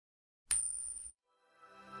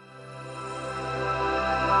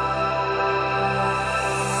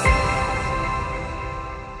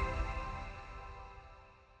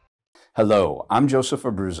Hello, I'm Joseph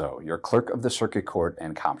Abruzzo, your Clerk of the Circuit Court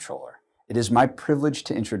and Comptroller. It is my privilege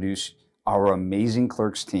to introduce our amazing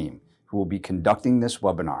clerks team who will be conducting this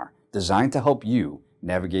webinar designed to help you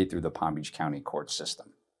navigate through the Palm Beach County court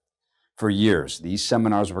system. For years, these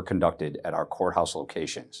seminars were conducted at our courthouse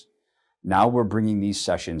locations. Now we're bringing these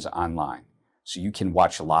sessions online so you can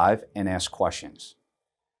watch live and ask questions.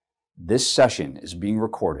 This session is being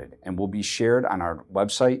recorded and will be shared on our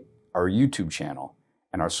website, our YouTube channel,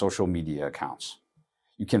 and our social media accounts.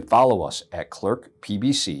 You can follow us at Clerk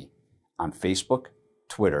PBC on Facebook,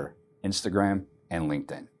 Twitter, Instagram, and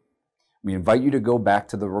LinkedIn. We invite you to go back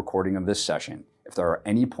to the recording of this session if there are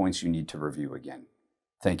any points you need to review again.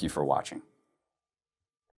 Thank you for watching.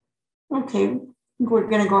 Okay, we're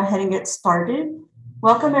going to go ahead and get started.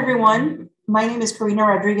 Welcome, everyone. My name is Karina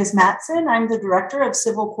Rodriguez-Matson. I'm the Director of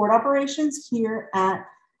Civil Court Operations here at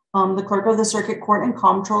the Clerk of the Circuit Court and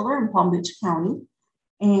Comptroller in Palm Beach County.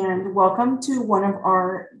 And welcome to one of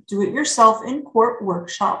our do-it-yourself in court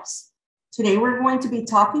workshops. Today, we're going to be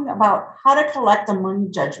talking about how to collect a money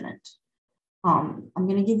judgment. I'm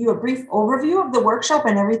going to give you a brief overview of the workshop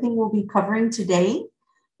and everything we'll be covering today.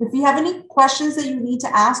 If you have any questions that you need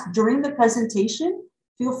to ask during the presentation,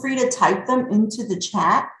 feel free to type them into the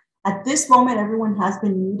chat. At this moment, everyone has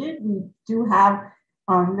been muted. We do have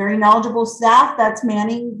very knowledgeable staff that's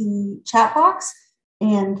manning the chat box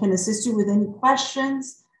and can assist you with any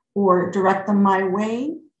questions or direct them my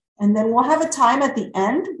way. And then we'll have a time at the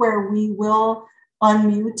end where we will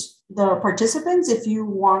unmute the participants. If you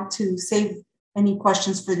want to save any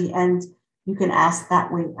questions for the end, you can ask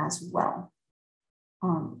that way as well.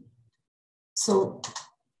 So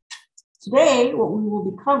today, what we will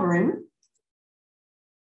be covering,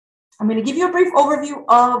 I'm going to give you a brief overview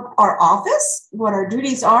of our office, what our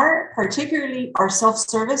duties are, particularly our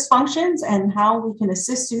self-service functions and how we can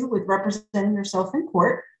assist you with representing yourself in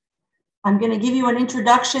court. I'm going to give you an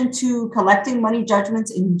introduction to collecting money judgments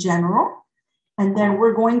in general. And then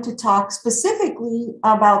we're going to talk specifically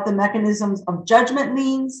about the mechanisms of judgment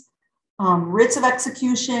liens, writs of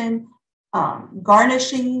execution,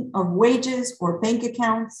 garnishing of wages or bank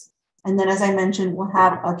accounts. And then, as I mentioned, we'll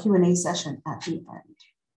have a Q&A session at the end.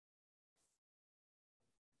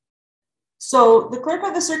 So the Clerk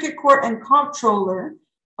of the Circuit Court and Comptroller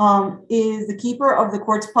is the keeper of the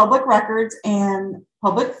court's public records and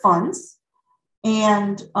public funds.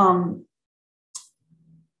 And part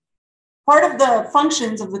of the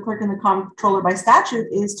functions of the Clerk and the Comptroller by statute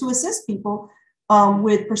is to assist people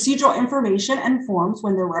with procedural information and forms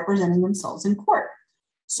when they're representing themselves in court.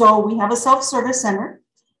 So we have a self-service center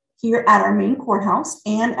here at our main courthouse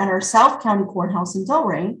and at our South County Courthouse in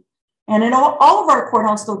Delray. And in all of our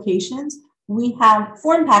courthouse locations, we have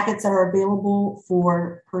form packets that are available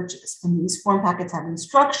for purchase. And these form packets have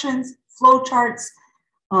instructions, flow charts,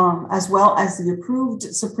 as well as the approved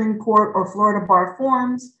Supreme Court or Florida Bar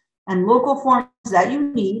forms and local forms that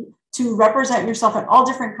you need to represent yourself in all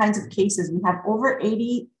different kinds of cases. We have over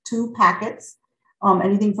 82 packets,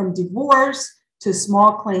 anything from divorce to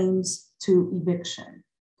small claims to eviction.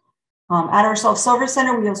 At our self-service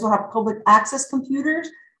center, we also have public access computers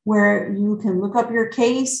where you can look up your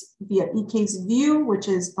case via eCase View, which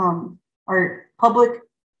is our public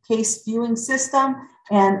case viewing system,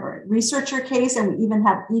 and research your case. And we even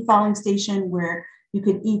have e-filing station where you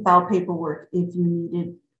could e-file paperwork if you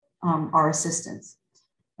needed our assistance.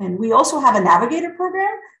 And we also have a navigator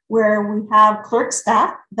program where we have clerk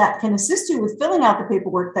staff that can assist you with filling out the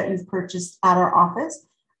paperwork that you've purchased at our office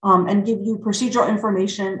and give you procedural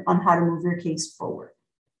information on how to move your case forward.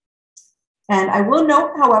 And I will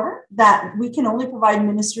note, however, that we can only provide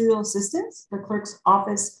ministerial assistance. The clerk's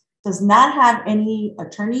office does not have any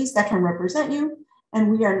attorneys that can represent you,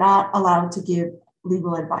 and we are not allowed to give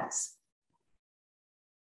legal advice.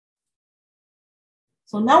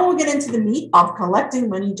 So now we'll get into the meat of collecting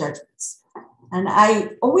money judgments. And I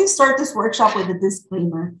always start this workshop with a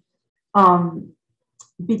disclaimer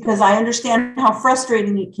because I understand how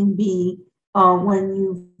frustrating it can be when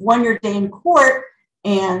you've won your day in court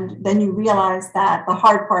and then you realize that the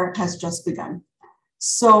hard part has just begun.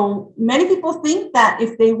 So many people think that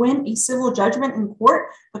if they win a civil judgment in court,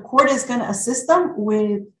 the court is going to assist them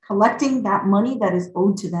with collecting that money that is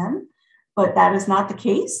owed to them. But that is not the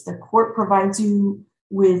case. The court provides you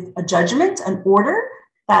with a judgment, an order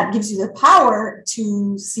that gives you the power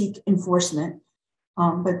to seek enforcement.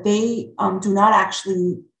 But they do not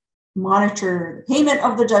actually monitor the payment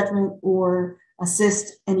of the judgment or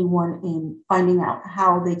assist anyone in finding out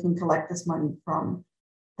how they can collect this money from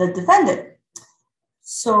the defendant.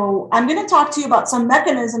 So I'm going to talk to you about some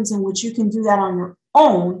mechanisms in which you can do that on your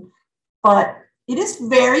own, but it is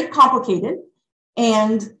very complicated.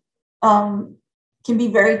 And can be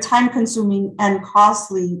very time consuming and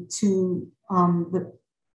costly to the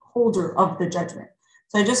holder of the judgment.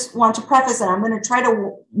 So I just want to preface that I'm going to try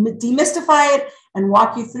to demystify it and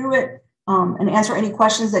walk you through it and answer any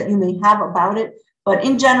questions that you may have about it. But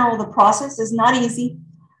in general, the process is not easy.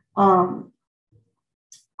 So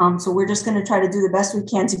we're just going to try to do the best we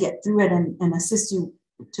can to get through it and assist you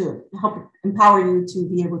to help empower you to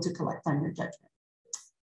be able to collect on your judgment.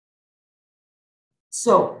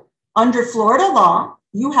 So under Florida law,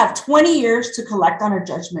 you have 20 years to collect on a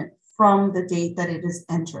judgment from the date that it is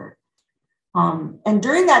entered. And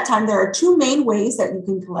during that time, there are two main ways that you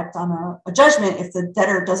can collect on a judgment if the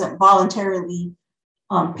debtor doesn't voluntarily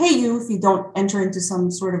pay you, if you don't enter into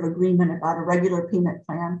some sort of agreement about a regular payment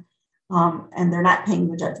plan, and they're not paying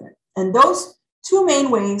the judgment. And those two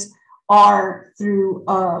main ways are through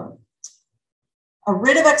a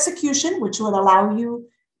writ of execution, which would allow you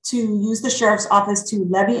to use the sheriff's office to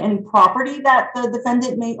levy any property that the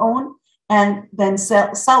defendant may own, and then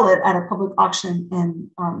sell it at a public auction and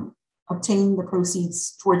obtain the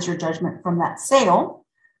proceeds towards your judgment from that sale,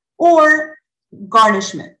 or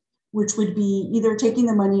garnishment, which would be either taking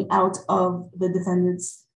the money out of the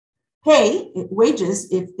defendant's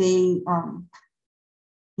wages if they are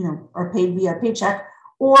paid via paycheck,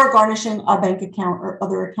 or garnishing a bank account or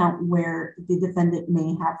other account where the defendant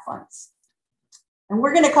may have funds. And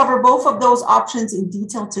we're going to cover both of those options in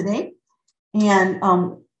detail today. And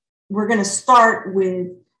we're going to start with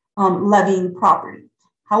levying property.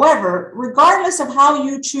 However, regardless of how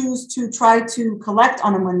you choose to try to collect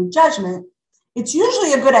on a money judgment, it's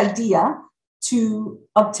usually a good idea to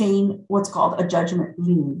obtain what's called a judgment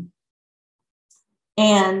lien.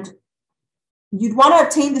 And you'd want to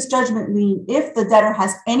obtain this judgment lien if the debtor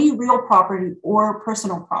has any real property or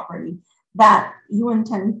personal property that you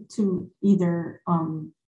intend to either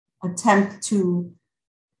attempt to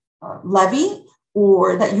levy,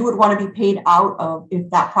 or that you would want to be paid out of if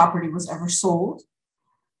that property was ever sold.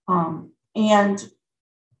 And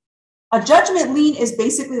a judgment lien is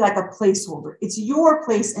basically like a placeholder. It's your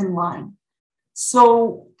place in line.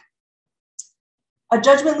 So a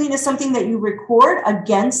judgment lien is something that you record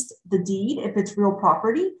against the deed if it's real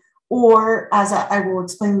property, or as I will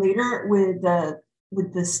explain later with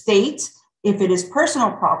the state, if it is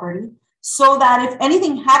personal property, so that if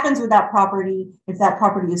anything happens with that property, if that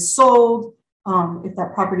property is sold, if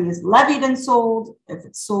that property is levied and sold, if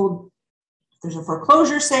it's sold, if there's a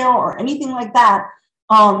foreclosure sale or anything like that,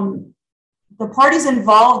 the parties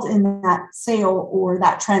involved in that sale or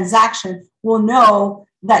that transaction will know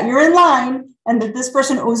that you're in line and that this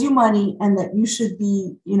person owes you money and that you should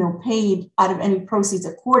be, paid out of any proceeds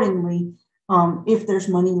accordingly if there's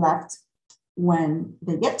money left when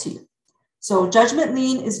they get to you. So judgment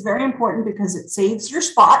lien is very important because it saves your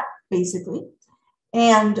spot, basically.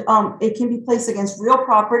 And it can be placed against real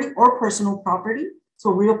property or personal property. So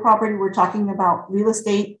real property, we're talking about real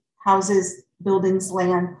estate, houses, buildings,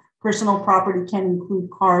 land. Personal property can include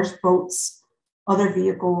cars, boats, other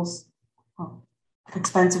vehicles,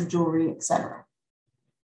 expensive jewelry, etc.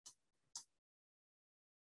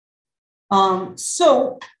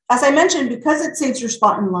 So as I mentioned, because it saves your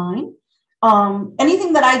spot in line,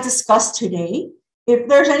 anything that I discussed today, if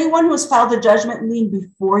there's anyone who has filed a judgment lien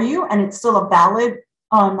before you and it's still a valid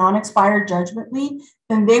non-expired judgment lien,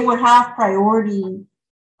 then they would have priority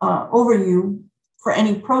over you for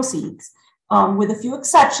any proceeds. With a few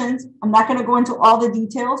exceptions, I'm not going to go into all the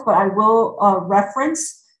details, but I will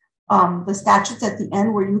reference the statutes at the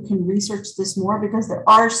end where you can research this more, because there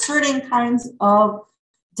are certain kinds of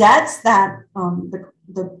debts that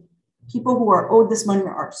the people who are owed this money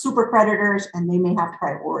are super creditors and they may have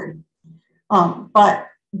priority. But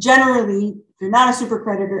generally, if you're not a super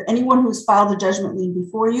creditor, anyone who's filed a judgment lien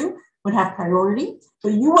before you would have priority,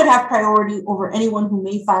 but you would have priority over anyone who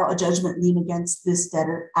may file a judgment lien against this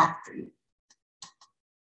debtor after you.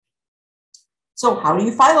 So how do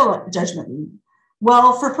you file a judgment lien?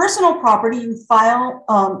 Well, for personal property, you file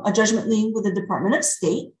a judgment lien with the Department of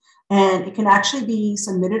State, and it can actually be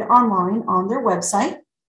submitted online on their website.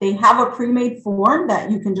 They have a pre-made form that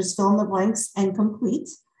you can just fill in the blanks and complete.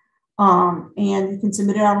 And you can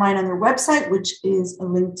submit it online on their website, which is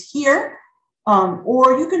linked here.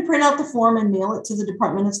 Or you can print out the form and mail it to the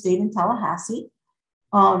Department of State in Tallahassee.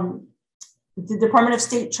 The Department of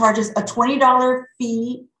State charges a $20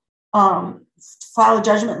 fee to file a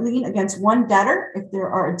judgment lien against one debtor. If there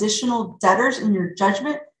are additional debtors in your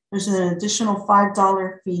judgment, there's an additional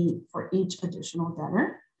 $5 fee for each additional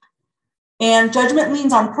debtor. And judgment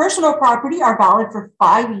liens on personal property are valid for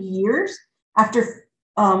 5 years. After,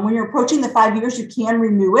 when you're approaching the 5 years, you can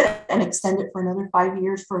renew it and extend it for another 5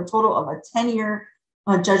 years for a total of a 10-year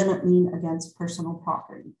a judgment lien against personal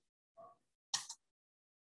property.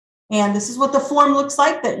 And this is what the form looks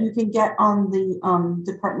like that you can get on the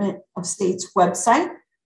Department of State's website,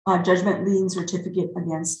 judgment lien certificate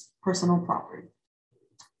against personal property.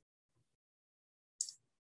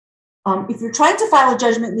 If you're trying to file a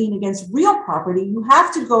judgment lien against real property, you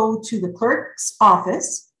have to go to the clerk's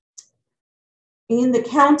office in the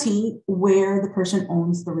county where the person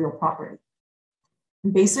owns the real property.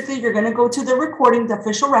 And basically, you're going to go to the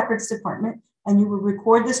official records department, and you will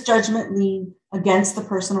record this judgment lien against the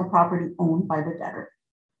personal property owned by the debtor.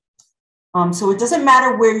 So it doesn't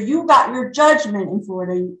matter where you got your judgment in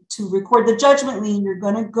Florida. To record the judgment lien, you're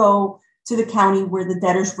going to go to the county where the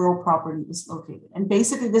debtor's real property is located. And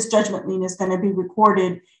basically, this judgment lien is going to be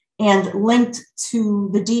recorded and linked to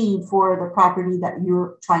the deed for the property that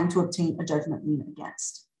you're trying to obtain a judgment lien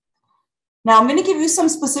against. Now, I'm going to give you some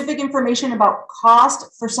specific information about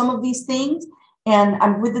cost for some of these things. And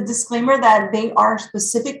I'm with the disclaimer that they are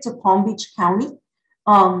specific to Palm Beach County.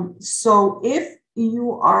 So if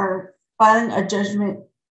you are filing a judgment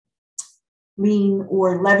lien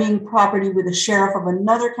or levying property with a sheriff of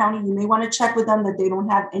another county, you may want to check with them that they don't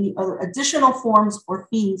have any other additional forms or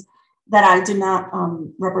fees that I did not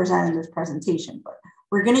represent in this presentation. But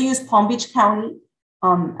we're going to use Palm Beach County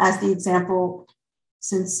as the example,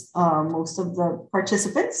 since most of the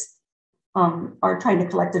participants are trying to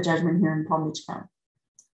collect a judgment here in Palm Beach County.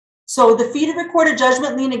 So the fee to record a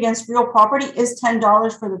judgment lien against real property is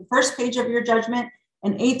 $10 for the first page of your judgment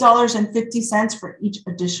and $8.50 for each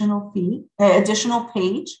additional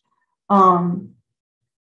page. And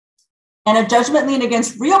a judgment lien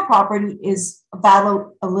against real property is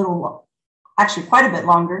about actually quite a bit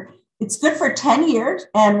longer. It's good for 10 years.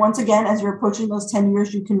 And once again, as you're approaching those 10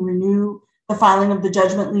 years, you can renew the filing of the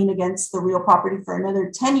judgment lien against the real property for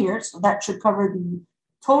another 10 years. So that should cover the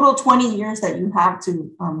total 20 years that you have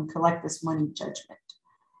to collect this money judgment.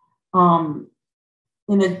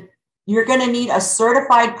 You're going to need a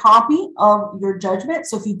certified copy of your judgment.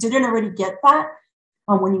 So if you didn't already get that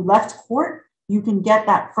when you left court, you can get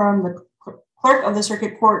that from the clerk of the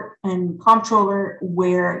circuit court and comptroller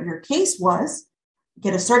where your case was.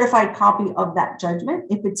 Get a certified copy of that judgment.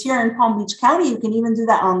 If it's here in Palm Beach County, you can even do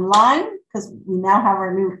that online because we now have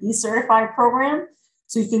our new e-certify program.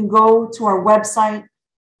 So you can go to our website,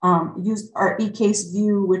 use our eCase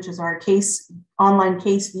View, which is our online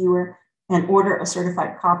case viewer, and order a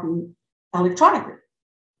certified copy electronically.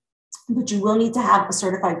 But you will need to have a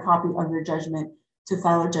certified copy of your judgment to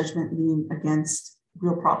file a judgment lien against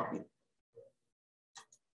real property.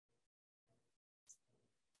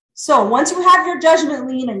 So once you have your judgment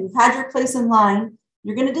lien and you've had your place in line,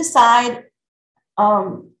 you're going to decide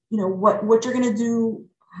what you're going to do,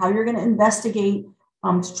 how you're going to investigate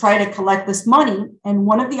to try to collect this money. And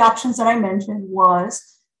one of the options that I mentioned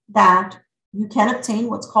was that you can obtain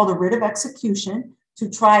what's called a writ of execution to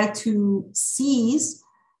try to seize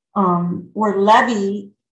or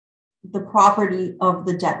levy the property of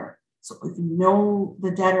the debtor. So if you know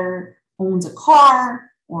the debtor owns a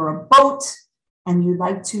car or a boat and you'd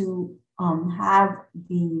like to have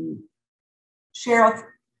the sheriff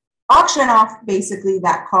auction off basically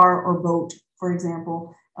that car or boat, for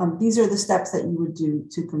example, these are the steps that you would do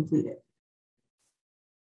to complete it.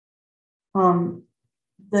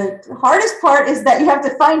 The hardest part is that you have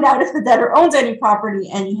to find out if the debtor owns any property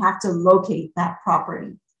and you have to locate that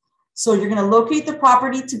property. So you're going to locate the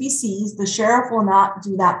property to be seized. The sheriff will not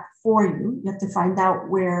do that for you. You have to find out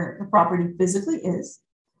where the property physically is.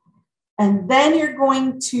 And then you're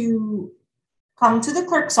going to come to the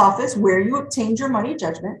clerk's office where you obtained your money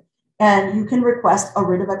judgment, and you can request a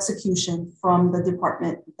writ of execution from the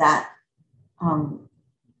department that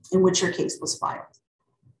in which your case was filed.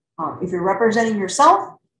 If you're representing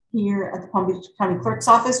yourself here at the Palm Beach County Clerk's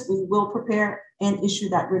Office, we will prepare and issue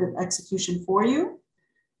that writ of execution for you.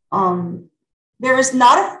 There is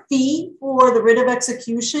not a fee for the writ of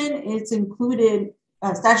execution. It's included,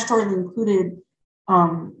 statutorily included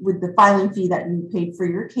with the filing fee that you paid for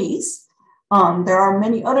your case. There are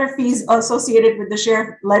many other fees associated with the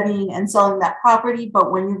sheriff levying and selling that property,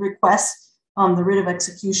 but when you request the writ of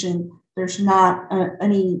execution, there's not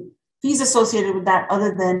any fees associated with that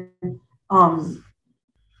other than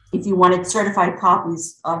if you wanted certified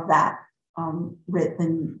copies of that writ,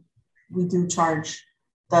 then we do charge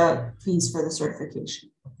the fees for the certification.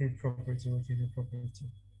 Okay, property.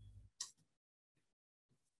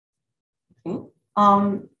 Okay.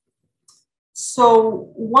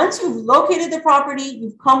 So once you've located the property,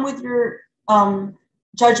 you've come with your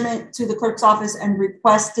judgment to the clerk's office and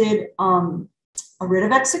requested a writ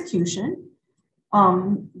of execution.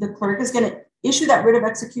 The clerk is going to issue that writ of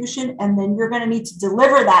execution, and then you're going to need to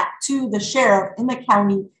deliver that to the sheriff in the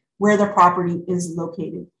county where the property is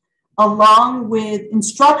located, along with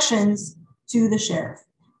instructions to the sheriff.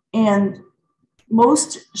 And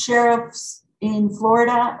most sheriffs in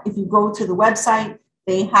Florida, if you go to the website,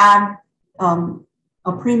 they have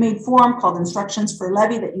a pre-made form called Instructions for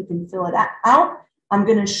Levy that you can fill it out. I'm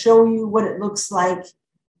going to show you what it looks like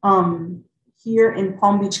here in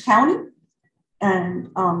Palm Beach County. And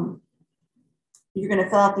you're going to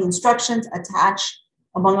fill out the instructions, attach,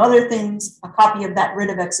 among other things, a copy of that writ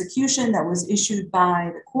of execution that was issued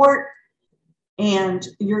by the court. And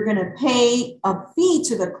you're going to pay a fee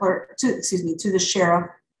to the clerk, to the sheriff,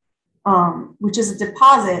 which is a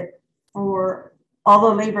deposit for all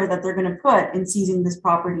the labor that they're going to put in seizing this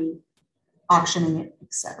property, auctioning it,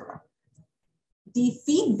 etc. The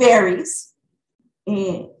fee varies,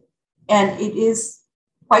 and it is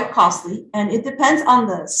quite costly, and it depends on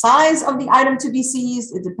the size of the item to be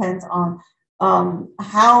seized. It depends on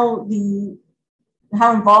how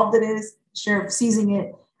involved it is, sheriff seizing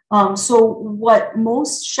it. So what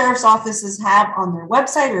most sheriff's offices have on their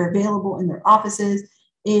website or available in their offices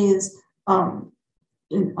is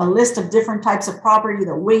a list of different types of property,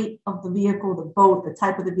 the weight of the vehicle, the boat, the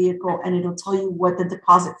type of the vehicle, and it'll tell you what the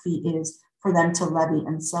deposit fee is for them to levy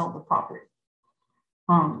and sell the property.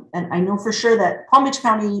 And I know for sure that Palm Beach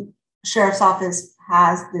County Sheriff's Office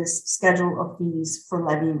has this schedule of fees for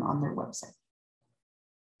levying on their website.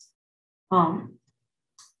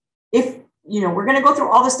 If we're going to go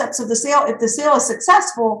through all the steps of the sale. If the sale is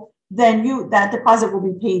successful, then that deposit will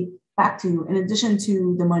be paid back to you. In addition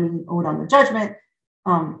to the money owed on the judgment,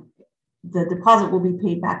 the deposit will be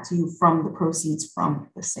paid back to you from the proceeds from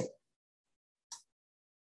the sale.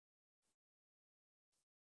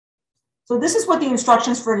 So this is what the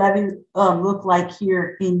instructions for levy look like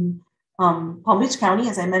here in Palm Beach County.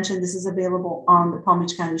 As I mentioned, this is available on the Palm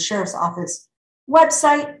Beach County Sheriff's Office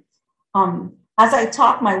website. As I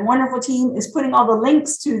talk, my wonderful team is putting all the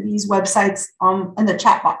links to these websites in the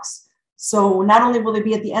chat box. So not only will they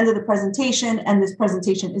be at the end of the presentation, and this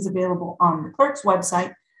presentation is available on the clerk's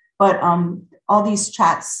website, but all these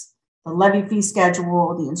chats, the levy fee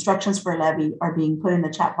schedule, the instructions for levy are being put in the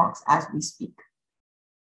chat box as we speak.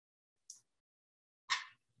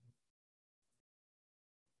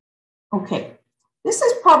 Okay, this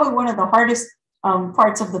is probably one of the hardest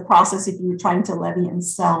parts of the process if you're trying to levy and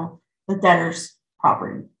sell the debtor's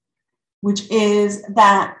property, which is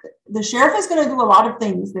that the sheriff is going to do a lot of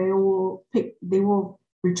things. They will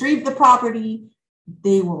retrieve the property,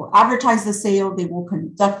 they will advertise the sale, they will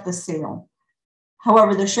conduct the sale.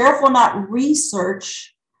 However, the sheriff will not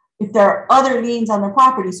research if there are other liens on the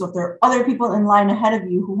property. So if there are other people in line ahead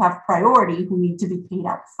of you who have priority, who need to be paid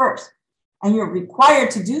out first, and you're required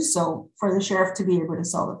to do so for the sheriff to be able to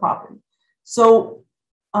sell the property. So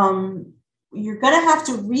you're going to have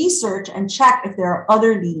to research and check if there are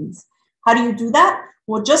other liens. How do you do that?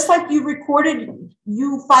 Well, just like you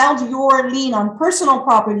filed your lien on personal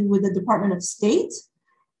property with the Department of State,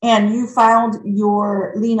 and you filed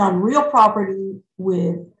your lien on real property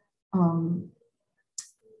with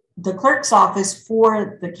the clerk's office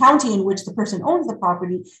for the county in which the person owns the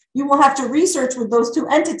property, you will have to research with those two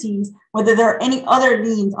entities whether there are any other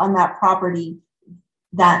liens on that property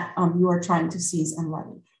that you are trying to seize and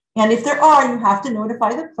levy. And if there are, you have to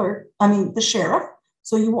notify the sheriff.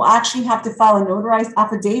 So you will actually have to file a notarized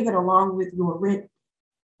affidavit along with your writ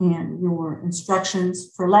and your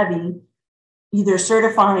instructions for levy, either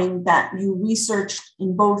certifying that you researched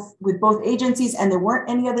with both agencies and there weren't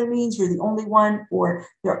any other liens, you're the only one, or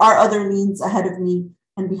there are other liens ahead of me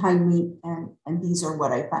and behind me, and these are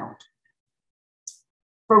what I found.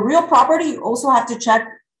 For real property, you also have to check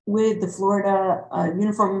with the Florida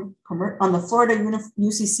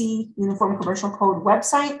UCC Uniform Commercial Code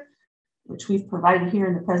website, which we've provided here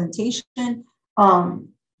in the presentation,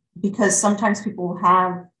 because sometimes people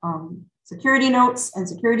have security notes and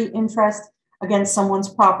security interest against someone's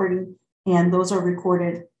property, and those are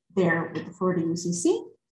recorded there with the Florida UCC.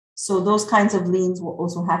 So those kinds of liens will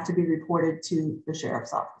also have to be reported to the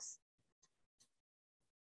sheriff's office.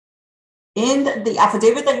 In the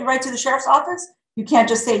affidavit that you write to the sheriff's office, you can't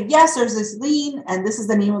just say, yes, there's this lien, and this is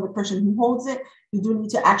the name of the person who holds it. You do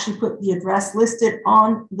need to actually put the address listed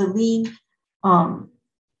on the lien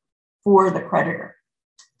for the creditor.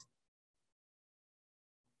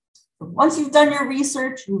 Once you've done your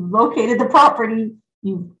research, you've located the property,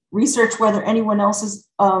 you've researched whether anyone else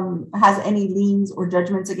has any liens or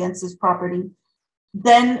judgments against this property,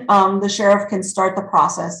 then the sheriff can start the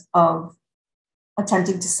process of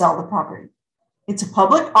attempting to sell the property. It's a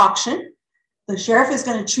public auction. The sheriff is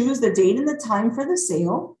going to choose the date and the time for the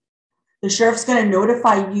sale. The sheriff's going to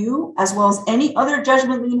notify you as well as any other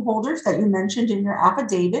judgment lien holders that you mentioned in your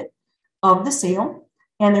affidavit of the sale.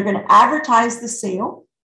 And they're going to advertise the sale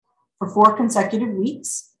for 4 consecutive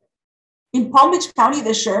weeks. In Palm Beach County,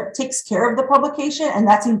 the sheriff takes care of the publication, and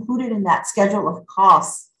that's included in that schedule of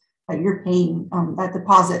costs that you're paying, that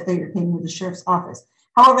deposit that you're paying with the sheriff's office.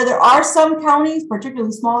 However, there are some counties,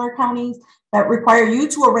 particularly smaller counties, that require you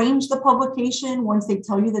to arrange the publication once they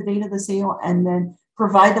tell you the date of the sale and then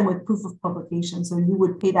provide them with proof of publication. So you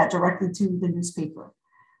would pay that directly to the newspaper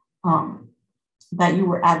that you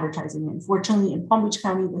were advertising in. Fortunately, in Palm Beach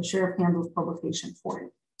County, the sheriff handles publication for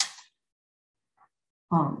you.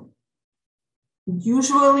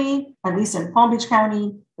 Usually, at least in Palm Beach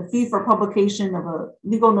County, the fee for publication of a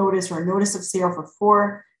legal notice or a notice of sale for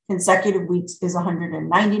 4 consecutive weeks is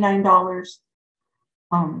 $199.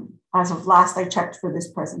 As of last I checked for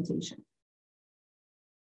this presentation.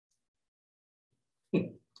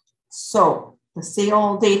 Okay. So the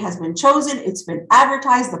sale date has been chosen. It's been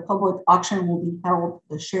advertised. The public auction will be held.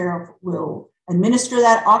 The sheriff will administer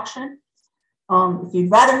that auction. If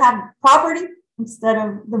you'd rather have property instead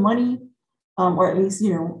of the money, or at least,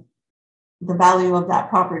 you know, the value of that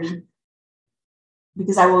property,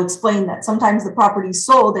 because I will explain that sometimes the property is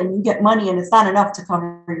sold and you get money and it's not enough to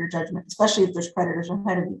cover your judgment, especially if there's creditors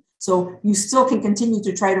ahead of you. So you still can continue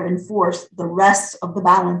to try to enforce the rest of the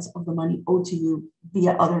balance of the money owed to you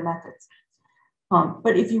via other methods.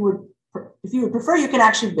 But if you would prefer, you can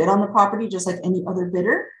actually bid on the property just like any other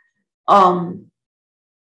bidder. But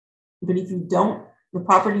if you don't, the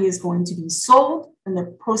property is going to be sold and the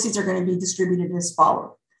proceeds are going to be distributed as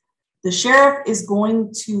follows. The sheriff is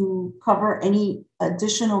going to cover any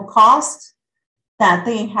additional costs that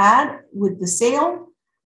they had with the sale.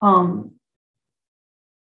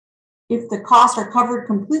 If the costs are covered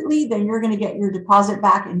completely, then you're going to get your deposit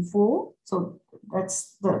back in full. So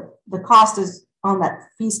that's the cost is on that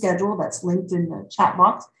fee schedule that's linked in the chat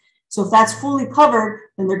box. So if that's fully covered,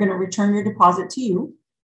 then they're going to return your deposit to you.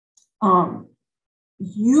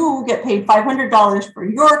 You get paid $500 for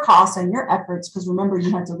your costs and your efforts, because remember, you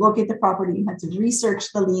had to locate the property, you had to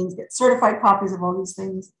research the liens, get certified copies of all these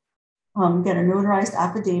things, get a notarized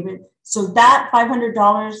affidavit. So that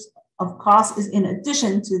 $500 of cost is in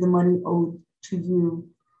addition to the money owed to you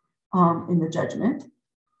in the judgment.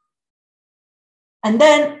 And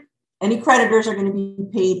then any creditors are going to be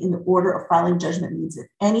paid in the order of filing judgment liens, if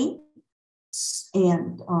any.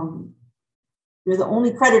 And you're the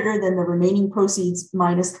only creditor, then the remaining proceeds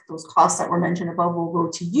minus those costs that were mentioned above will go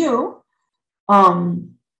to you.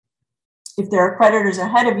 If there are creditors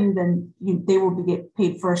ahead of you, then they will get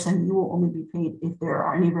paid first, and you will only be paid if there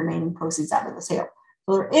are any remaining proceeds out of the sale.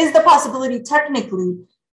 So there is the possibility technically,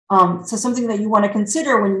 so something that you want to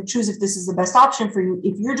consider when you choose if this is the best option for you.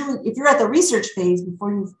 If you're at the research phase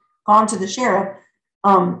before you've gone to the sheriff,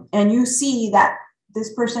 and you see that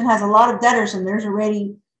this person has a lot of debtors and there's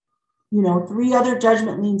already 3 other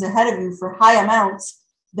judgment liens ahead of you for high amounts,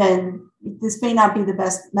 then this may not be the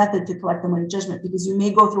best method to collect the money judgment, because you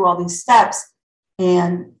may go through all these steps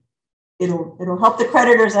and it'll help the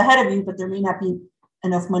creditors ahead of you, but there may not be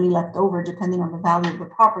enough money left over, depending on the value of the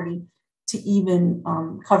property, to even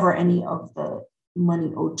cover any of the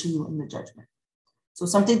money owed to you in the judgment. So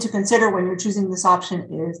something to consider when you're choosing this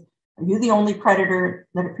option is, are you the only creditor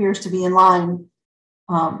that appears to be in line,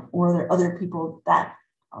 or are there other people that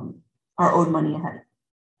are owed money ahead?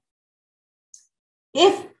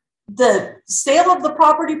 If the sale of the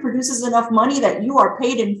property produces enough money that you are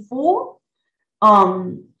paid in full,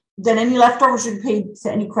 then any leftovers should be paid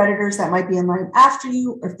to any creditors that might be in line after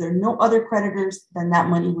you. If there are no other creditors, then that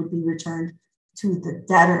money would be returned to the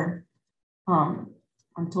debtor.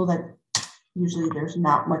 Until that, usually there's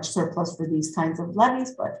not much surplus for these kinds of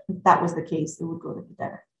levies, but if that was the case, it would go to the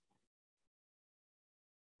debtor.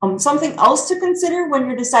 Something else to consider when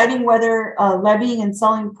you're deciding whether levying and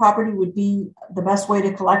selling property would be the best way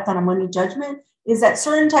to collect on a money judgment is that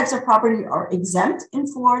certain types of property are exempt in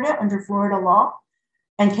Florida under Florida law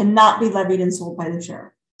and cannot be levied and sold by the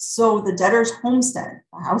sheriff. So the debtor's homestead,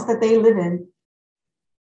 the house that they live in,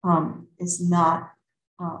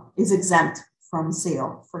 is exempt from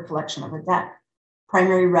sale for collection of a debt,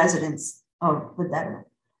 primary residence of the debtor.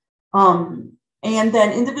 And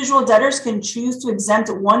then individual debtors can choose to exempt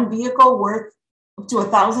one vehicle worth up to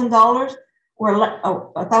 $1,000 or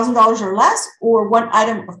 $1,000 or less, or one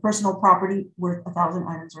item of personal property worth 1,000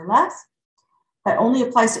 items or less. That only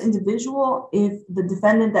applies to individual. If the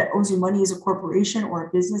defendant that owes you money is a corporation or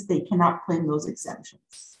a business, they cannot claim those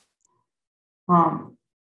exemptions.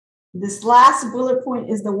 This last bullet point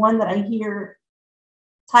is the one that I hear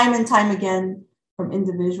time and time again from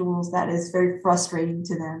individuals that is very frustrating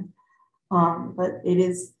to them. but it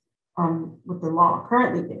is what the law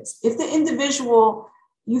currently is. If the individual,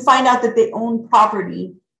 you find out that they own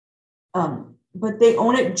property, but they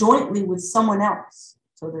own it jointly with someone else,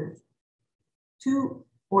 so there's 2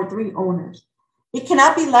 or 3 owners, it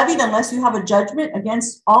cannot be levied unless you have a judgment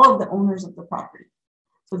against all of the owners of the property.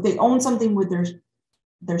 So if they own something with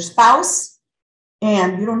their spouse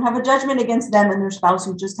and you don't have a judgment against them and their spouse,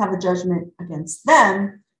 you just have a judgment against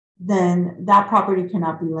them, then that property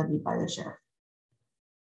cannot be levied by the sheriff.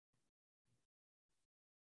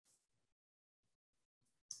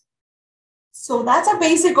 So that's a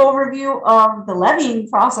basic overview of the levying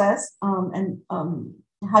process and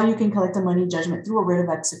how you can collect a money judgment through a writ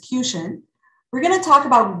of execution. We're going to talk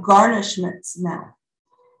about garnishments now.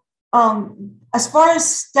 As far as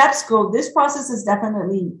steps go, this process is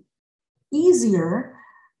definitely easier,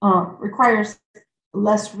 requires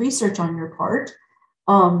less research on your part,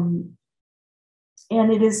 and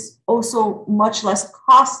it is also much less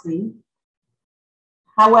costly.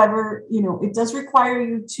 However, it does require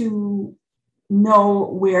you to know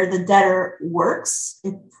where the debtor works,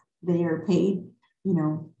 if they are paid,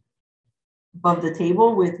 above the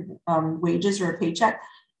table with wages or a paycheck,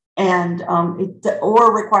 and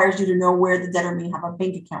or requires you to know where the debtor may have a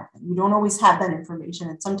bank account. You don't always have that information,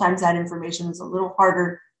 and sometimes that information is a little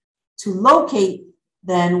harder to locate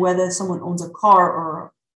than whether someone owns a car or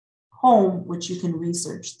a home, which you can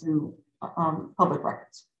research through public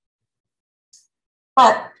records.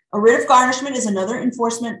 But a writ of garnishment is another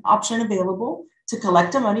enforcement option available to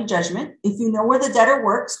collect a money judgment. If you know where the debtor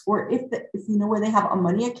works, or if you know where they have a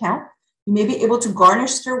money account, you may be able to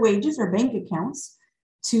garnish their wages or bank accounts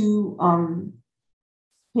to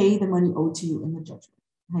pay the money owed to you in the judgment.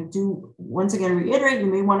 I do once again reiterate, you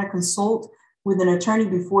may want to consult with an attorney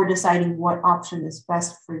before deciding what option is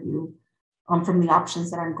best for you from the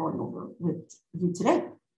options that I'm going over with you today.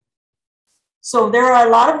 So there are a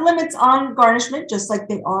lot of limits on garnishment, just like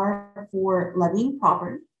they are for levying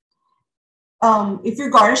property. If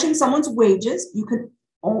you're garnishing someone's wages, you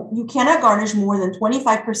cannot garnish more than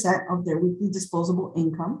 25% of their weekly disposable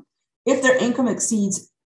income. If their income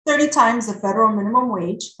exceeds 30 times the federal minimum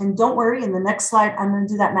wage, and don't worry, in the next slide, I'm going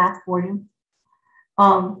to do that math for you.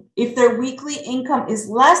 If their weekly income is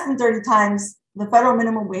less than 30 times the federal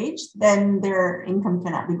minimum wage, then their income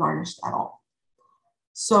cannot be garnished at all.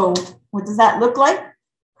 So what does that look like?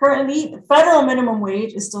 Currently, the federal minimum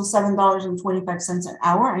wage is still $7.25 an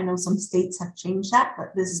hour. I know some states have changed that,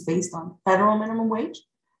 but this is based on federal minimum wage.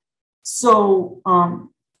 So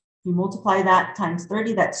you multiply that times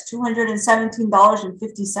 30, that's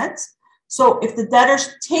 $217.50. So if the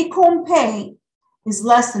debtor's take-home pay is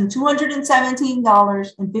less than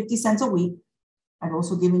 $217.50 a week, I've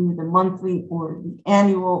also given you the monthly or the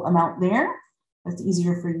annual amount there. That's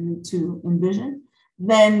easier for you to envision.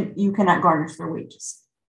 Then you cannot garnish their wages.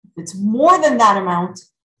 If it's more than that amount,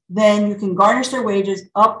 then you can garnish their wages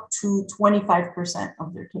up to 25%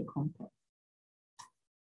 of their take-home pay.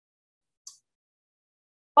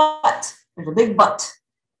 But there's a big but.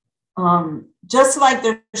 Just like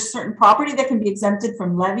there's certain property that can be exempted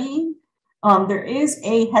from levying, there is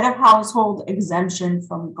a head of household exemption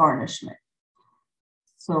from garnishment.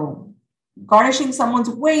 So garnishing someone's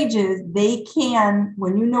wages, they can,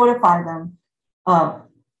 when you notify them,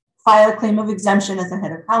 file a claim of exemption as a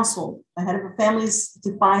head of household. The head of a family is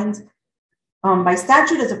defined by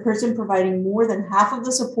statute as a person providing more than half of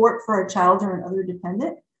the support for a child or another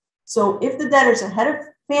dependent. So if the debtor is a head of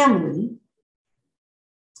family,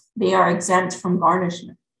 they are exempt from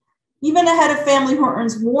garnishment. Even a head of family who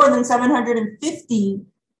earns more than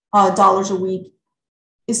 $750 a week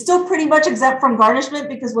is still pretty much exempt from garnishment,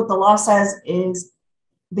 because what the law says is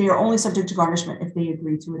they are only subject to garnishment if they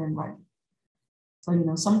agree to it in writing. So,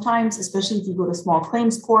 sometimes, especially if you go to small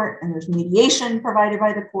claims court and there's mediation provided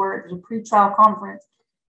by the court, there's a pretrial conference,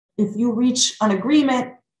 if you reach an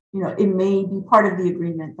agreement, it may be part of the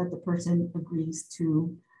agreement that the person agrees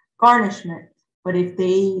to garnishment. But if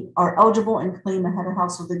they are eligible and claim a head of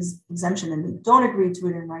household exemption and they don't agree to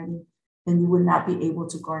it in writing, then you would not be able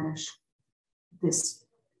to garnish this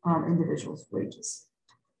individual's wages.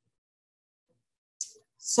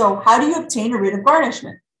 So how do you obtain a writ of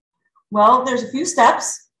garnishment? Well, there's a few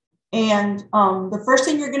steps. And the first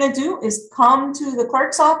thing you're going to do is come to the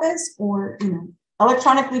clerk's office, or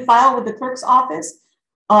electronically file with the clerk's office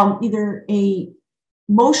either a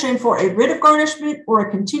motion for a writ of garnishment or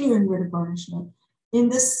a continuing writ of garnishment in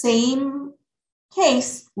the same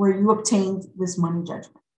case where you obtained this money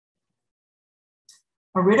judgment.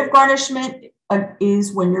 A writ of garnishment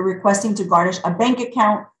is when you're requesting to garnish a bank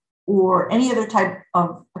account or any other type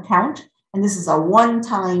of account, and this is a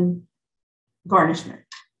one-time garnishment.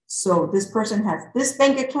 So this person has this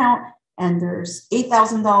bank account and there's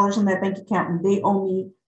 $8,000 in that bank account and they owe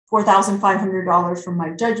me $4,500 from my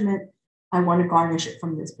judgment. I want to garnish it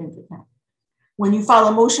from this bank account. When you file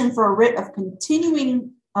a motion for a writ of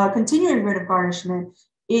continuing writ of garnishment,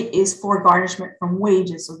 it is for garnishment from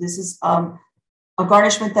wages. So this is a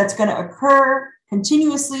garnishment that's going to occur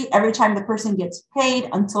continuously every time the person gets paid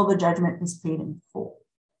until the judgment is paid in full.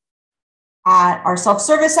 At our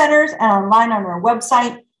self-service centers and online on our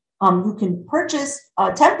website, you can purchase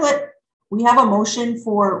a template. We have a motion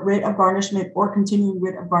for writ of garnishment or continuing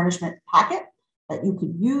writ of garnishment packet that you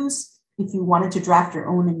could use if you wanted to draft your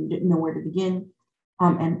own and you didn't know where to begin.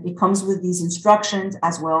 And it comes with these instructions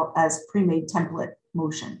as well as pre-made template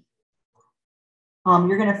motion.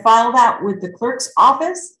 You're going to file that with the clerk's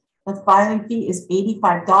office. The filing fee is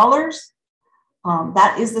 $85.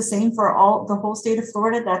 That is the same for the whole state of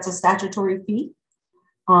Florida. That's a statutory fee.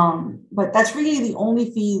 But that's really the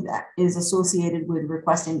only fee that is associated with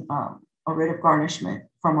requesting a writ of garnishment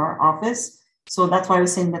from our office. So that's why I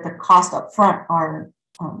was saying that the costs up front are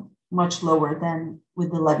much lower than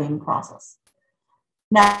with the levying process.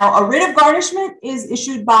 Now, a writ of garnishment is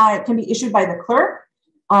can be issued by the clerk.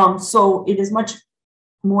 So it is much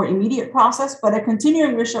more immediate process, but a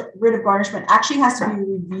continuing writ of garnishment actually has to be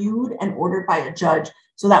reviewed and ordered by a judge.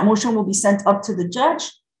 So that motion will be sent up to the judge.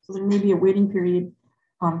 So there may be a waiting period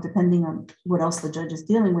depending on what else the judge is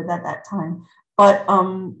dealing with at that time. But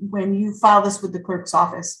when you file this with the clerk's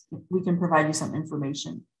office, we can provide you some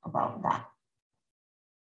information about that.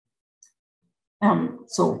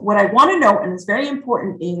 So what I want to know, and it's very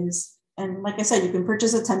important, is, and like I said, you can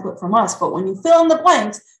purchase a template from us, but when you fill in the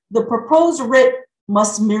blanks, the proposed writ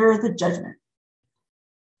must mirror the judgment.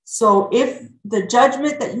 So if the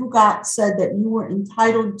judgment that you got said that you were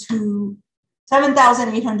entitled to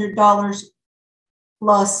 $7,800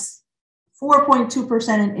 plus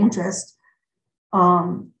 4.2% in interest,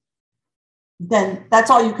 then that's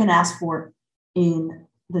all you can ask for in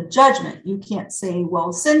the judgment. You can't say,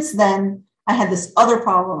 well, since then I had this other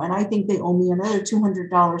problem and I think they owe me another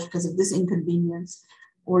 $200 because of this inconvenience.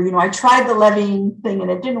 Or, I tried the levying thing and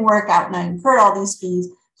it didn't work out and I incurred all these fees.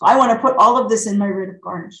 So I want to put all of this in my writ of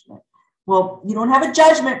garnishment. Well, you don't have a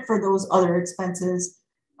judgment for those other expenses.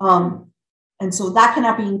 And so that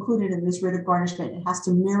cannot be included in this writ of garnishment. It has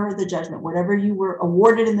to mirror the judgment. Whatever you were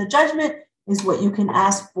awarded in the judgment is what you can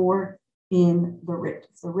ask for in the writ.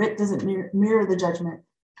 If the writ doesn't mirror the judgment,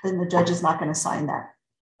 then the judge is not going to sign that,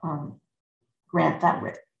 grant that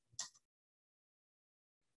writ.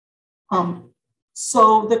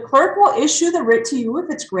 So the clerk will issue the writ to you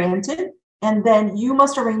if it's granted, and then you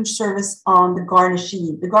must arrange service on the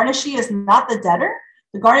garnishee. The garnishee is not the debtor.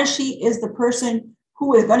 The garnishee is the person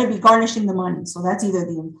who is going to be garnishing the money. So that's either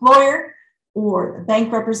the employer or the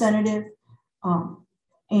bank representative,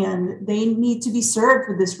 and they need to be served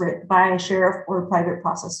with this writ by a sheriff or a private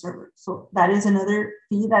process server. So that is another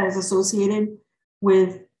fee that is associated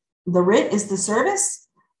with the writ, is the service.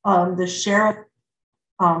 The sheriff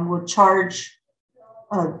will charge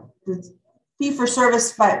the fee for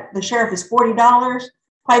service by the sheriff is $40.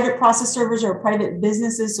 Private process servers are private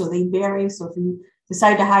businesses, so they vary. So if you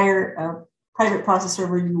decide to hire a private process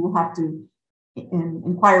server, you will have to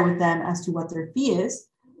inquire with them as to what their fee is.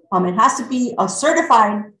 It has to be a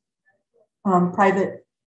certified private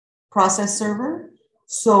process server.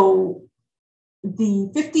 So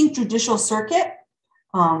the 15th Judicial Circuit,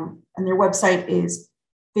 and their website is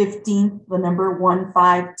 15th, the number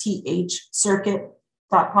 15th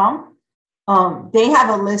circuit.com. They have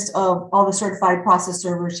a list of all the certified process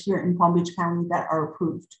servers here in Palm Beach County that are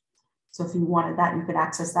approved. So if you wanted that, you could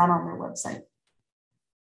access that on their website.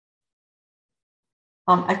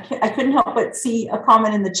 I couldn't help but see a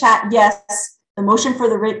comment in the chat. Yes, the motion for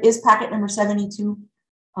the writ is packet number 72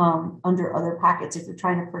 under other packets if you're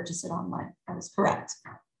trying to purchase it online. That is correct.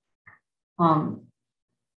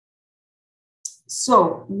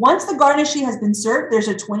 So once the garnishee has been served, there's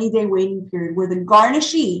a 20-day waiting period where the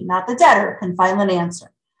garnishee, not the debtor, can file an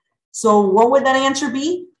answer. So what would that answer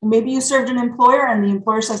be? Maybe you served an employer and the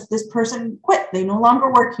employer says this person quit. They no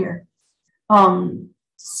longer work here.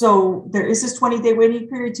 So there is this 20-day waiting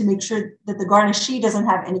period to make sure that the garnishee doesn't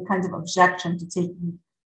have any kinds of objection to taking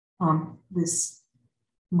this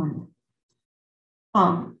money.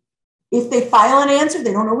 If they file an answer,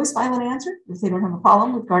 they don't always file an answer if they don't have a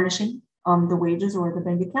problem with garnishing the wages or the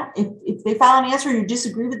bank account. If they file an answer and you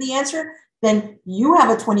disagree with the answer, then you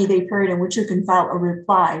have a 20-day period in which you can file a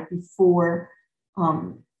reply before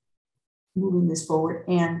moving this forward.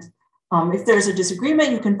 And if there's a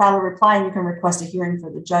disagreement, you can file a reply and you can request a hearing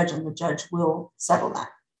for the judge, and the judge will settle that.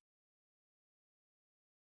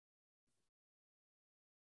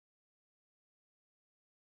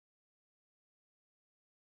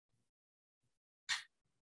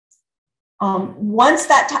 Once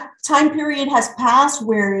that time period has passed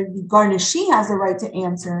where the garnishee has the right to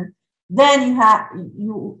answer, then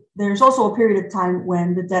there's also a period of time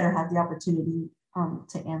when the debtor has the opportunity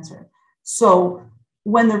to answer. So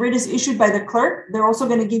when the writ is issued by the clerk, they're also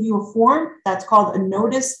going to give you a form that's called a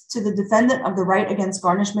notice to the defendant of the right against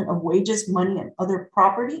garnishment of wages, money, and other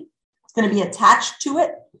property. It's going to be attached to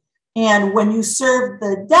it. And when you serve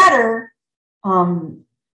the debtor,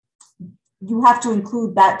 you have to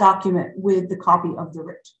include that document with the copy of the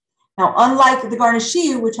writ. Now, unlike the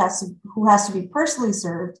garnishee, who has to be personally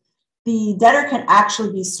served, the debtor can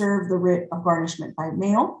actually be served the writ of garnishment by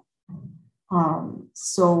mail.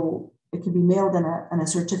 So it can be mailed, and a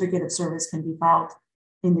certificate of service can be filed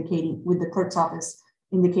indicating with the clerk's office,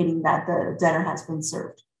 indicating that the debtor has been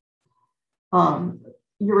served.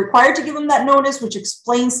 You're required to give them that notice, which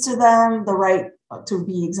explains to them the right to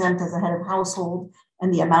be exempt as a head of household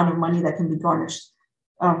and the amount of money that can be garnished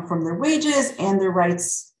from their wages, and their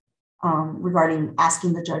rights regarding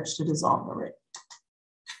asking the judge to dissolve the writ.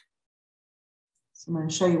 So I'm going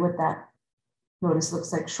to show you what that notice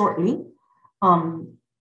looks like shortly.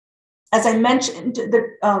 As I mentioned,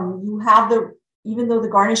 you have even though the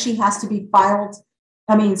garnishee has to be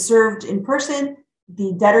served in person,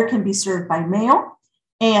 the debtor can be served by mail.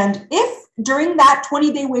 And if during that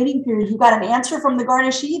 20-day waiting period, you got an answer from the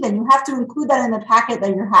garnishee, then you have to include that in the packet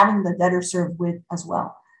that you're having the debtor served with as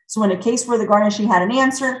well. So in a case where the garnishee had an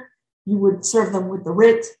answer, you would serve them with the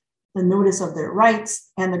writ, the notice of their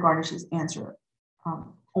rights, and the garnishee's answer,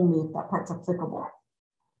 only if that part's applicable.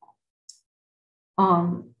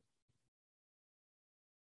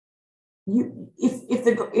 If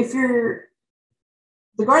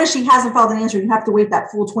the garnishee hasn't filed an answer, you have to wait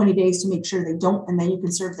that full 20 days to make sure they don't, and then you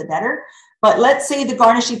can serve the debtor. But let's say the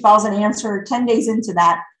garnishee files an answer 10 days into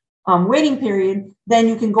that waiting period, then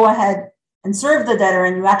you can go ahead and serve the debtor,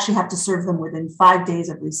 and you actually have to serve them within 5 days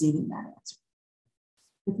of receiving that answer.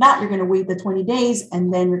 If not, you're going to wait the 20 days,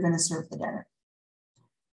 and then you're going to serve the debtor.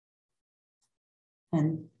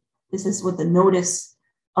 And this is what the notice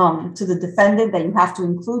to the defendant that you have to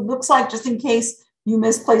include looks like, just in case you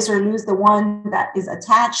misplace or lose the one that is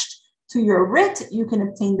attached to your writ. You can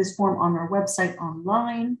obtain this form on our website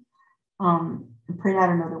online and print out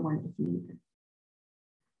another one if you need it.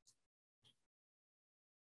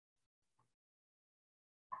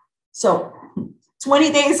 So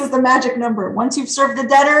 20 days is the magic number. Once you've served the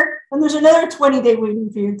debtor, then there's another 20-day waiting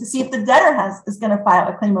period to see if the debtor is going to file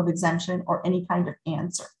a claim of exemption or any kind of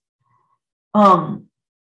answer.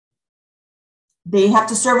 They have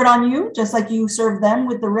to serve it on you, just like you serve them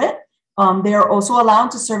with the writ. They are also allowed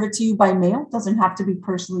to serve it to you by mail. It doesn't have to be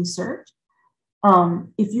personally served.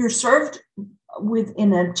 If you're served with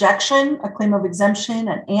an objection, a claim of exemption,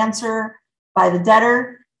 an answer by the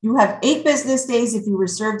debtor, you have 8 business days if you were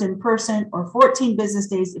served in person, or 14 business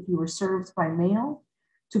days if you were served by mail,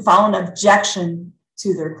 to file an objection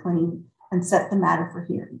to their claim and set the matter for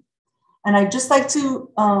hearing. And I'd just like to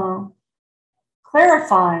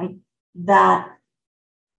clarify that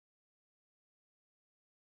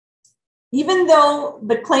even though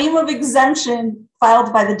the claim of exemption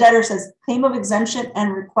filed by the debtor says claim of exemption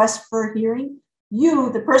and request for a hearing,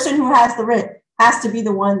 you, the person who has the writ, has to be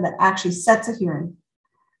the one that actually sets a hearing.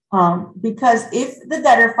 Because if the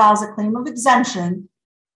debtor files a claim of exemption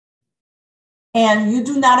and you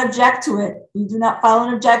do not object to it, you do not file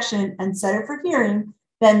an objection and set it for hearing,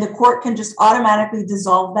 then the court can just automatically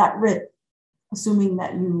dissolve that writ, assuming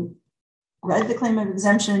that you read the claim of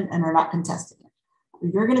exemption and are not contesting it.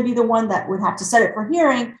 You're going to be the one that would have to set it for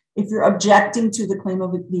hearing if you're objecting to the claim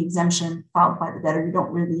of the exemption filed by the debtor. You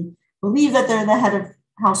don't really believe that they're the head of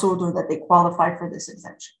household or that they qualify for this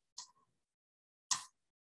exemption.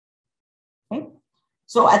 Okay.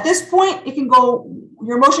 So at this point, it can go,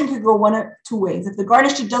 your motion could go one of 2 ways. If the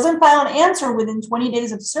garnishee doesn't file an answer within 20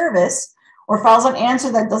 days of service, or files an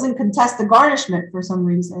answer that doesn't contest the garnishment for some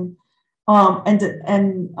reason, and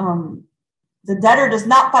the debtor does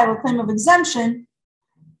not file a claim of exemption,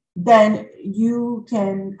 then you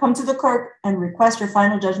can come to the clerk and request your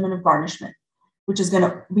final judgment of garnishment, which is going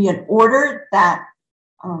to be an order that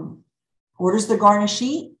orders the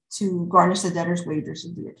garnishee to garnish the debtor's wages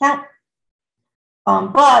of the account.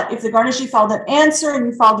 But if the garnishee filed an answer and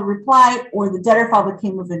you filed a reply, or the debtor filed a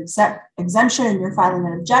claim of exemption and you're filing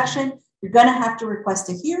an objection, you're going to have to request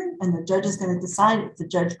a hearing, and the judge is going to decide. If the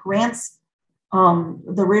judge grants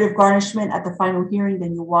the writ of garnishment at the final hearing,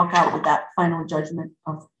 then you walk out with that final judgment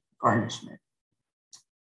of garnishment.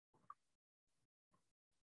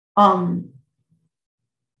 A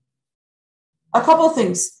couple of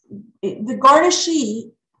things. The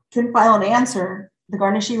garnishee can file an answer. The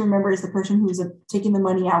garnishee, remember, is the person who's taking the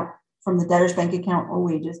money out from the debtor's bank account or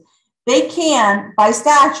wages, they can, by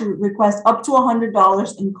statute, request up to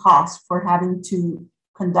 $100 in cost for having to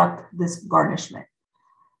conduct this garnishment.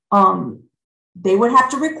 They would have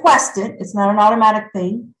to request it. It's not an automatic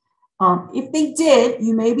thing. If they did,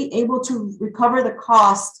 you may be able to recover the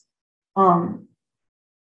cost.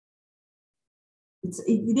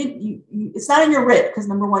 It's not in your writ because,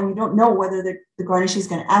 number one, you don't know whether the garnishee is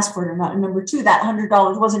going to ask for it or not. And number two, that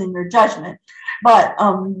 $100 wasn't in your judgment. But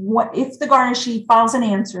if the garnishee files an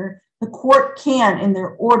answer, the court can, in their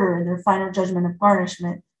order, in their final judgment of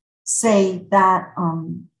garnishment, say that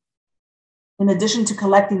in addition to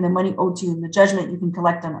collecting the money owed to you in the judgment, you can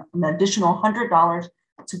collect an additional $100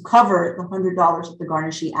 to cover the $100 that the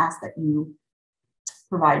garnishee asked that you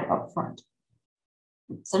provide up front.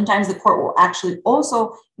 Sometimes the court will actually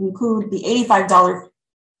also include the $85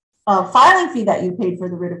 filing fee that you paid for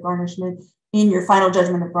the writ of garnishment in your final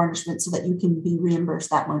judgment of garnishment so that you can be reimbursed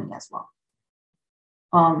that money as well.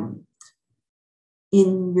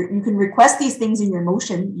 You can request these things in your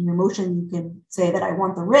motion. In your motion, you can say that I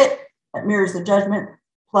want the writ that mirrors the judgment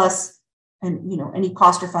plus any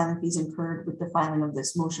cost or filing fees incurred with the filing of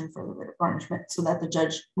this motion for the writ of garnishment so that the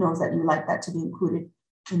judge knows that you like that to be included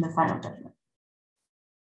in the final judgment.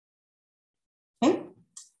 Okay,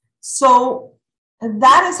 so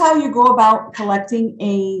that is how you go about collecting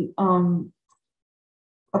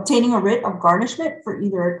obtaining a writ of garnishment for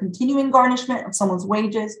either a continuing garnishment of someone's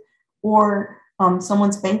wages or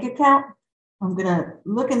someone's bank account. I'm gonna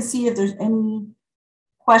look and see if there's any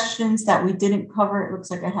questions that we didn't cover. It looks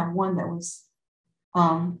like I have one that was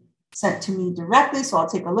sent to me directly, so I'll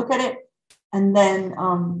take a look at it. And then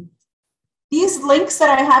these links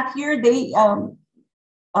that I have here, they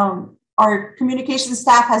our communications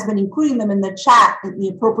staff has been including them in the chat in the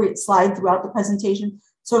appropriate slide throughout the presentation.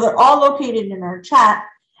 So they're all located in our chat.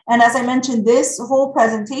 And as I mentioned, this whole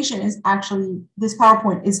presentation is actually, this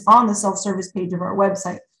PowerPoint is on the self-service page of our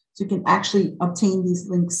website. So you can actually obtain these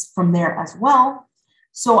links from there as well.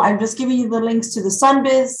 So I'm just giving you the links to the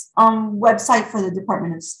Sunbiz website for the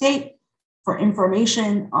Department of State for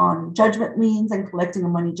information on judgment liens and collecting a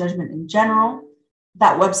money judgment in general.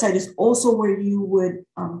 That website is also where you would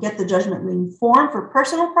get the judgment lien form for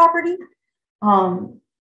personal property. And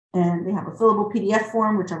they have a fillable PDF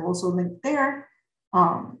form, which I've also linked there.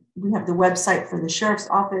 We have the website for the sheriff's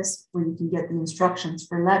office where you can get the instructions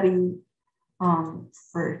for levy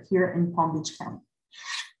for here in Palm Beach County.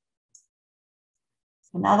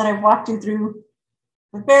 So now that I've walked you through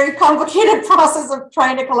the very complicated process of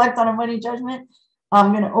trying to collect on a money judgment,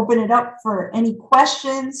 I'm going to open it up for any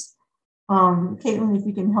questions. Caitlin, if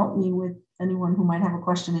you can help me with anyone who might have a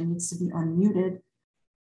question and needs to be unmuted.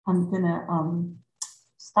 I'm going to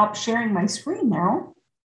stop sharing my screen now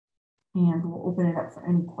and we'll open it up for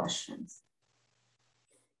any questions.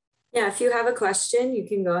 Yeah, if you have a question, you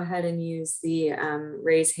can go ahead and use the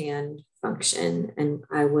raise hand function and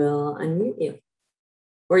I will unmute you.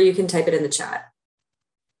 Or you can type it in the chat.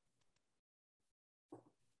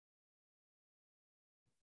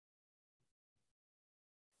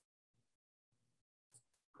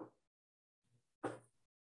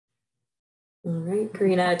 All right,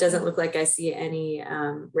 Karina, it doesn't look like I see any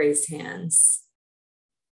raised hands.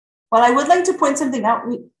 Well, I would like to point something out.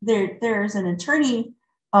 There's an attorney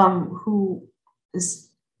who is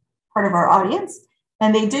part of our audience,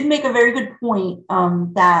 and they did make a very good point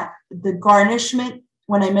that the garnishment,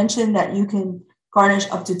 when I mentioned that you can garnish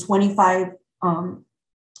up to 25%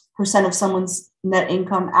 of someone's net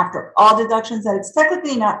income after all deductions, that it's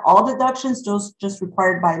technically not all deductions, those just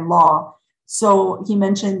required by law. So he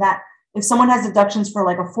mentioned that if someone has deductions for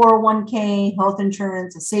like a 401k, health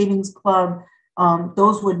insurance, a savings club,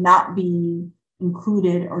 those would not be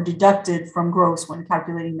included or deducted from gross when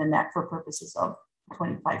calculating the net for purposes of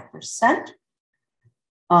 25%.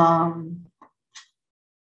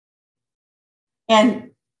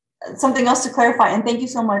 And something else to clarify, and thank you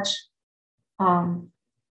so much, Mr.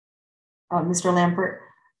 Lampert.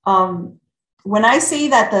 When I say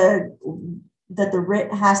that the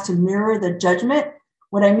writ has to mirror the judgment,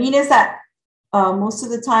 what I mean is that most of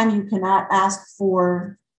the time you cannot ask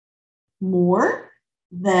for more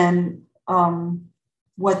than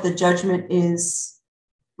what the judgment is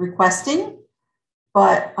requesting.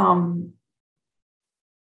 But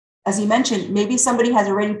as he mentioned, maybe somebody has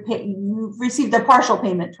already paid, you've received a partial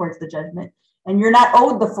payment towards the judgment and you're not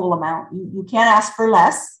owed the full amount. You can't ask for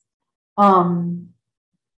less.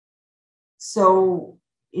 So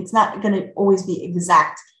it's not going to always be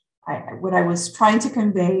exact. What I was trying to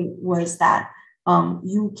convey was that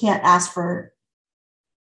you can't ask for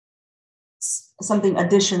something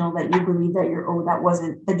additional that you believe that you're owed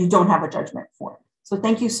that you don't have a judgment for. So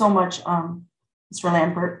thank you so much, Mr.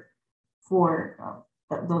 Lambert, for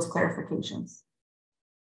those clarifications.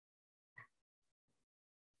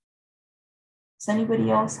 Does anybody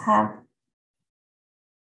else have?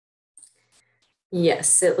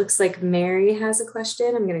 Yes, it looks like Mary has a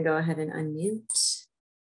question. I'm going to go ahead and unmute.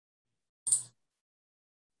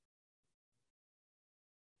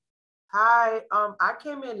 Hi, I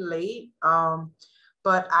came in late,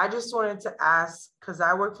 but I just wanted to ask, because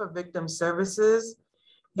I work for victim services,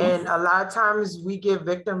 and a lot of times we get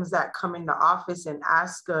victims that come in the office and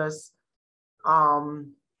ask us, how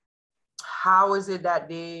is it that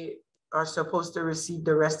they are supposed to receive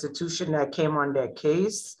the restitution that came on their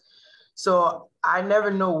case? So I never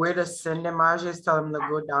know where to send them. I just tell them to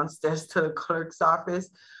go downstairs to the clerk's office.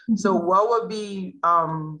 So what would be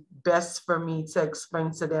best for me to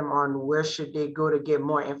explain to them on where should they go to get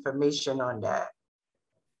more information on that?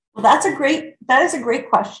 Well, that is a great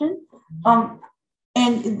question.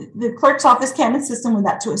 And the clerk's office can assist them with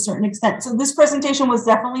that to a certain extent. So this presentation was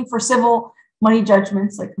definitely for civil money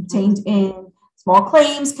judgments, like obtained in small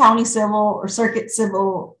claims, county civil, or circuit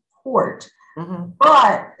civil court.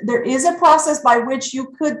 But there is a process by which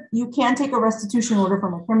you can take a restitution order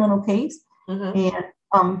from a criminal case and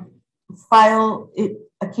file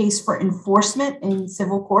a case for enforcement in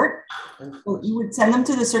civil court. So you would send them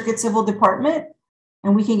to the circuit civil department,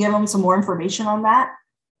 and we can give them some more information on that.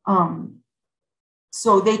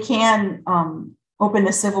 So they can open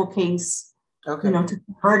a civil case, to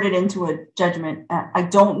convert it into a judgment. I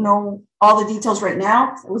don't know all the details right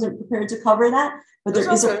now. I wasn't prepared to cover that, but there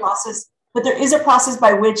is a process. But there is a process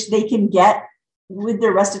by which they can get, with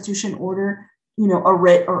their restitution order, a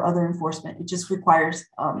writ or other enforcement. It just requires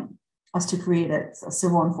us to create a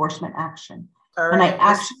civil enforcement action. Right. And I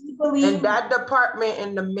actually believe in that department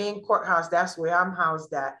in the main courthouse, that's where I'm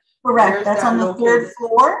housed at. Correct. Where's that's on the third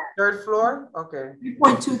floor. Third floor? Okay.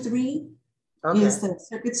 3.23 is the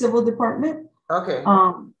circuit civil department. Okay.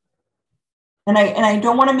 And I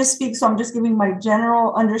don't want to misspeak, so I'm just giving my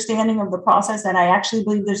general understanding of the process. And I actually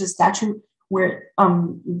believe there's a statute where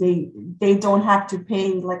they don't have to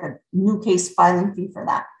pay like a new case filing fee for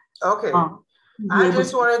that. Okay. I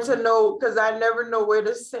just wanted to know, because I never know where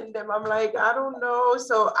to send them. I'm like, I don't know.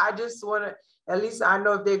 So I just want to, at least I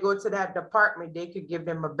know if they go to that department, they could give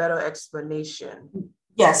them a better explanation.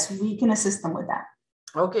 Yes, we can assist them with that.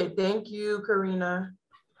 Okay. Thank you, Karina.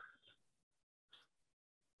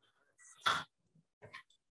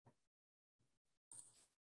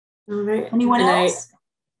 All right. Anyone else?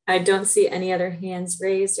 I don't see any other hands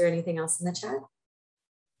raised or anything else in the chat.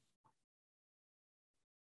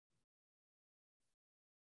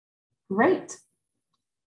 Great.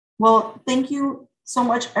 Well, thank you so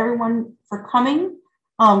much, everyone, for coming.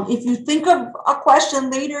 If you think of a question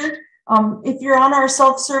later, if you're on our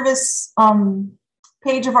self-service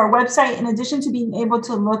page of our website, in addition to being able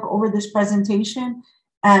to look over this presentation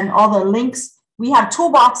and all the links, we have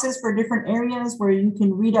toolboxes for different areas where you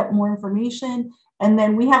can read up more information. And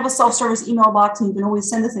then we have a self-service email box, and you can always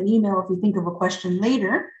send us an email if you think of a question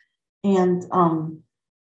later, and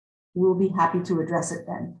we'll be happy to address it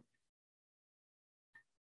then.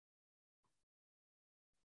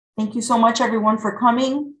 Thank you so much, everyone, for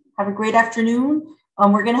coming. Have a great afternoon.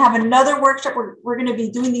 We're going to have another workshop. We're going to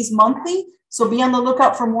be doing these monthly, so be on the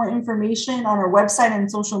lookout for more information on our website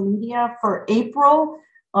and social media. For April,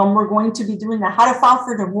 we're going to be doing a How to File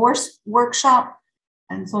for Divorce workshop.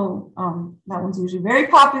 And so that one's usually very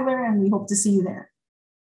popular, and we hope to see you there.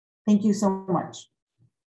 Thank you so much.